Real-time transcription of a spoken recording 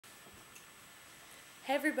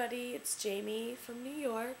Hey everybody, it's Jamie from New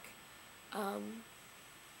York. Um,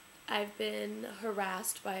 I've been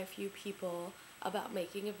harassed by a few people about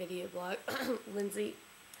making a video blog, Lindsay,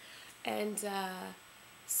 and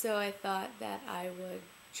so I thought that I would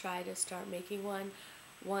try to start making one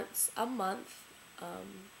once a month,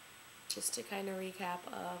 just to kind of recap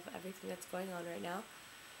of everything that's going on right now.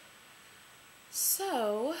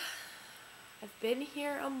 So, I've been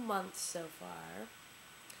here a month so far.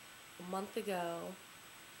 A month ago,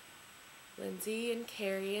 Lindsay and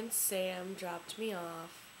Carrie and Sam dropped me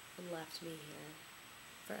off and left me here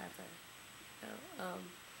forever.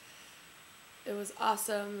 It was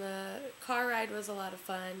awesome. The car ride was a lot of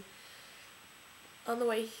fun. On the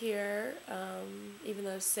way here, even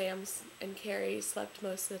though Sam and Carrie slept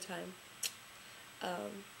most of the time,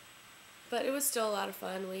 but it was still a lot of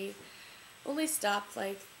fun. We only stopped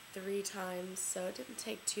like 3 times, so it didn't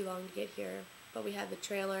take too long to get here. But we had the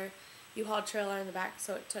trailer, U-Haul trailer in the back,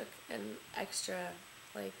 so it took an extra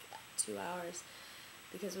like 2 hours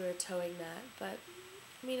because we were towing that. But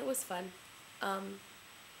I mean, it was fun.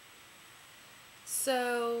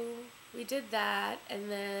 So we did that,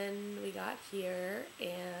 and then we got here,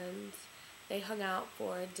 and they hung out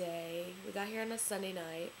for a day. We got here on a Sunday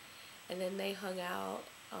night, and then they hung out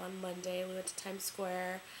on Monday. We went to Times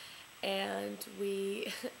Square, and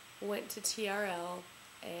we went to TRL,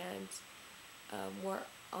 and we're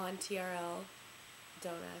on TRL.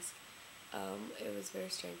 Don't ask. It was very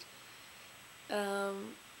strange. There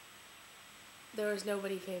was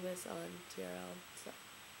nobody famous on TRL, so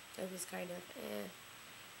it was kind of eh.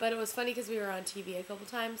 But it was funny because we were on TV a couple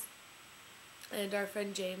times, and our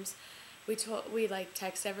friend James, we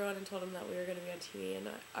texted everyone and told them that we were going to be on TV, and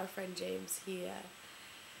our friend James, he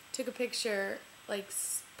took a picture,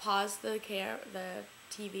 paused the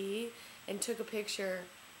TV, and took a picture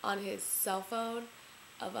on his cell phone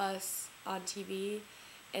of us on TV,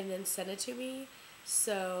 and then sent it to me.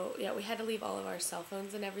 So yeah, we had to leave all of our cell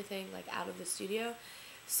phones and everything out of the studio.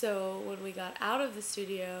 So when we got out of the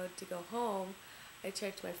studio to go home, I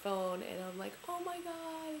checked my phone and I'm like, oh my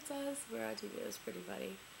god, it's us, we're on TV. It was pretty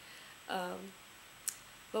funny.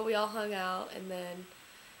 But we all hung out, and then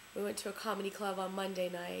we went to a comedy club on Monday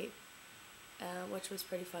night, which was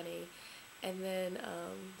pretty funny. And then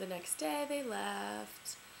the next day they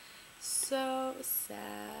left. So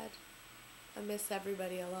sad. I miss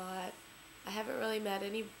everybody a lot. I haven't really met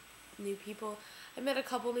any new people. I met a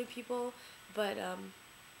couple new people, but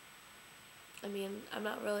I mean, I'm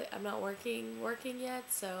not working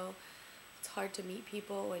yet, so it's hard to meet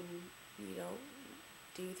people when you don't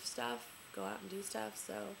go out and do stuff,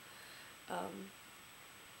 so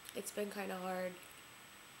it's been kind of hard.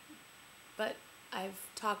 But I've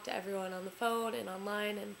talked to everyone on the phone and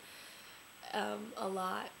online, and a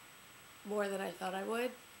lot more than I thought I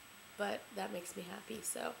would, but that makes me happy,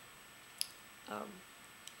 so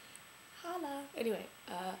holla. Anyway,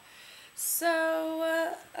 so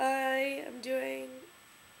I am doing,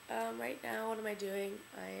 right now, what am I doing?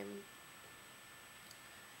 I am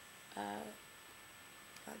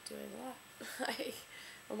not doing a lot.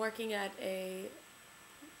 I'm working at a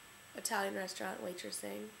Italian restaurant,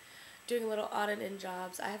 waitressing, doing a little odd and end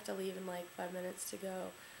jobs. I have to leave in 5 minutes to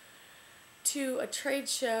go to a trade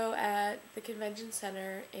show at the convention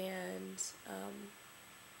center, and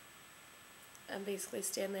I'm basically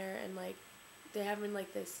stand there and they have in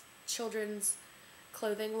this children's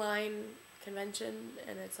clothing line convention,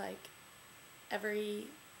 and it's every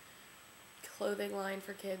clothing line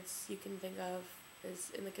for kids you can think of is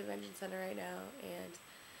in the convention center right now, and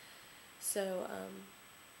so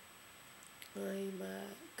I'm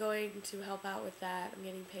going to help out with that. I'm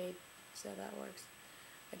getting paid, so that works.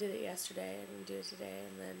 I did it yesterday, I'm going to do it today,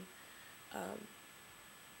 and then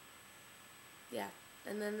yeah,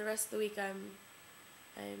 and then the rest of the week I'm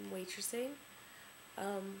waitressing.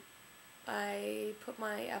 I put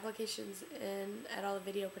my applications in at all the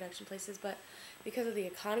video production places, but because of the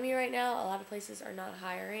economy right now, a lot of places are not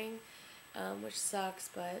hiring, which sucks,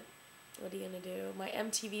 but what are you going to do? My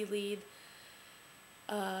MTV lead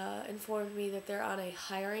informed me that they're on a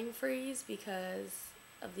hiring freeze because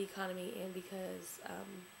of the economy and because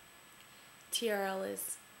TRL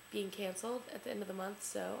is being canceled at the end of the month,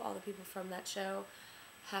 so all the people from that show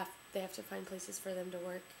have to find places for them to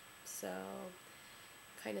work, so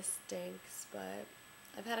kind of stinks. But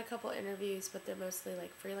I've had a couple interviews, but they're mostly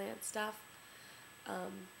freelance stuff.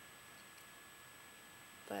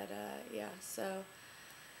 Yeah, so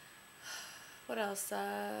what else?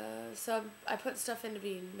 So I put stuff in to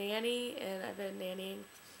be nanny, and I've been nannying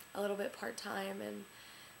a little bit part-time, and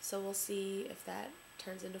so we'll see if that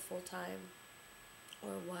turns into full-time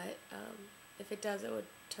or what. If it does, it would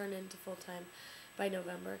turn into full-time. by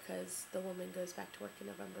November because the woman goes back to work in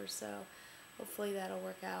November. So hopefully that'll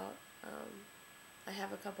work out. I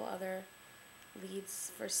have a couple other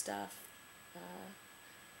leads for stuff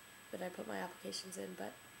that I put my applications in,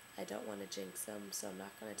 but I don't want to jinx them, so I'm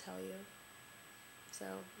not going to tell you. So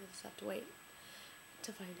you'll just have to wait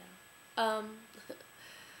to find out.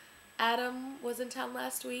 Adam was in town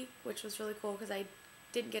last week, which was really cool because I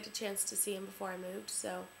didn't get a chance to see him before I moved.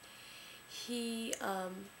 So he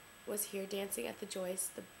was here dancing at the Joyce.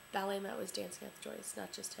 The ballet mat was dancing at the Joyce,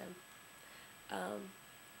 not just him.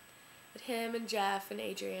 But him and Jeff and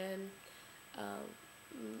Adrian,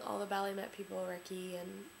 all the ballet mat people, Ricky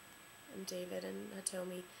and David and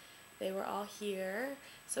Hatomi, they were all here.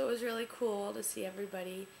 So it was really cool to see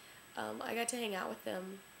everybody. I got to hang out with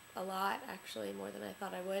them a lot, actually, more than I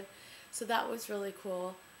thought I would. So that was really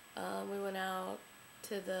cool. We went out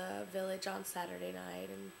to the village on Saturday night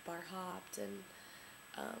and bar hopped, and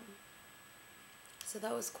so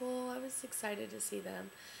that was cool. I was excited to see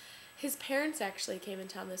them. His parents actually came in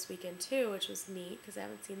town this weekend too, which was neat because I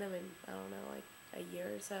haven't seen them in, I don't know, like a year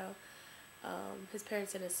or so. His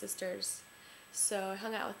parents and his sisters. So I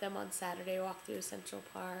hung out with them on Saturday, walked through Central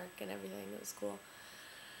Park and everything. It was cool.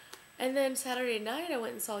 And then Saturday night I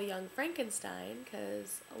went and saw Young Frankenstein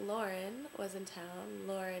because Lauren was in town.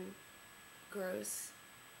 Lauren Gross.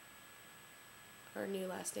 Her new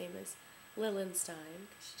last name is Lillenstein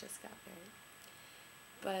because she just got married.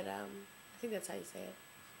 But I think that's how you say it.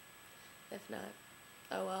 If not,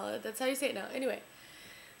 oh well, that's how you say it now. Anyway,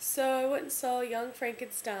 so I went and saw Young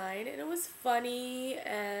Frankenstein, and it was funny,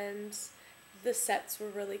 and the sets were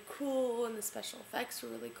really cool, and the special effects were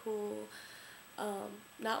really cool.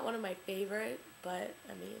 Not one of my favorite, but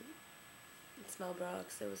I mean, it's Mel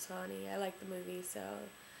Brooks. It was funny. I liked the movie, so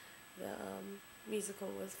the musical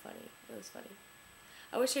was funny. It was funny.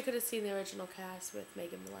 I wish I could have seen the original cast with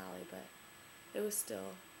Megan Mullally, but it was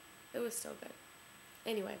still good.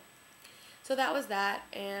 Anyway, so that was that,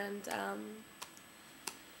 and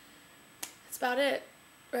that's about it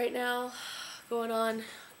right now. Going on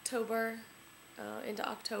into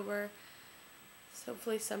October. So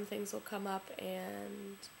hopefully some things will come up,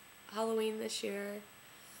 and Halloween this year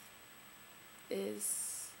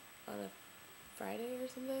is on a Friday or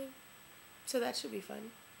something. So that should be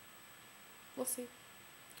fun. We'll see.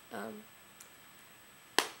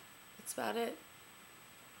 That's about it.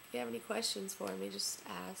 If you have any questions for me, just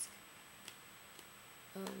ask.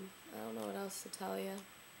 I don't know what else to tell you.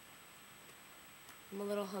 I'm a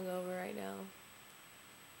little hungover right now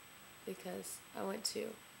because I went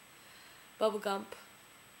to Bubble Gump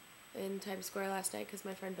in Times Square last night because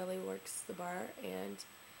my friend Billy works the bar, and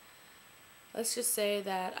let's just say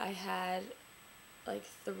that I had like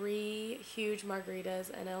 3 huge margaritas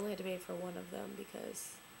and I only had to pay for one of them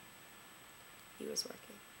because he was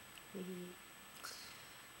working.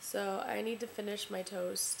 So I need to finish my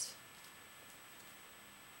toast,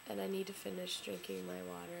 and I need to finish drinking my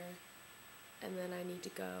water, and then I need to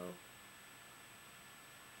go.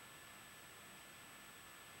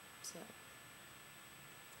 So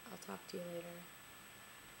I'll talk to you later.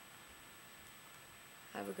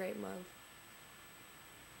 Have a great month.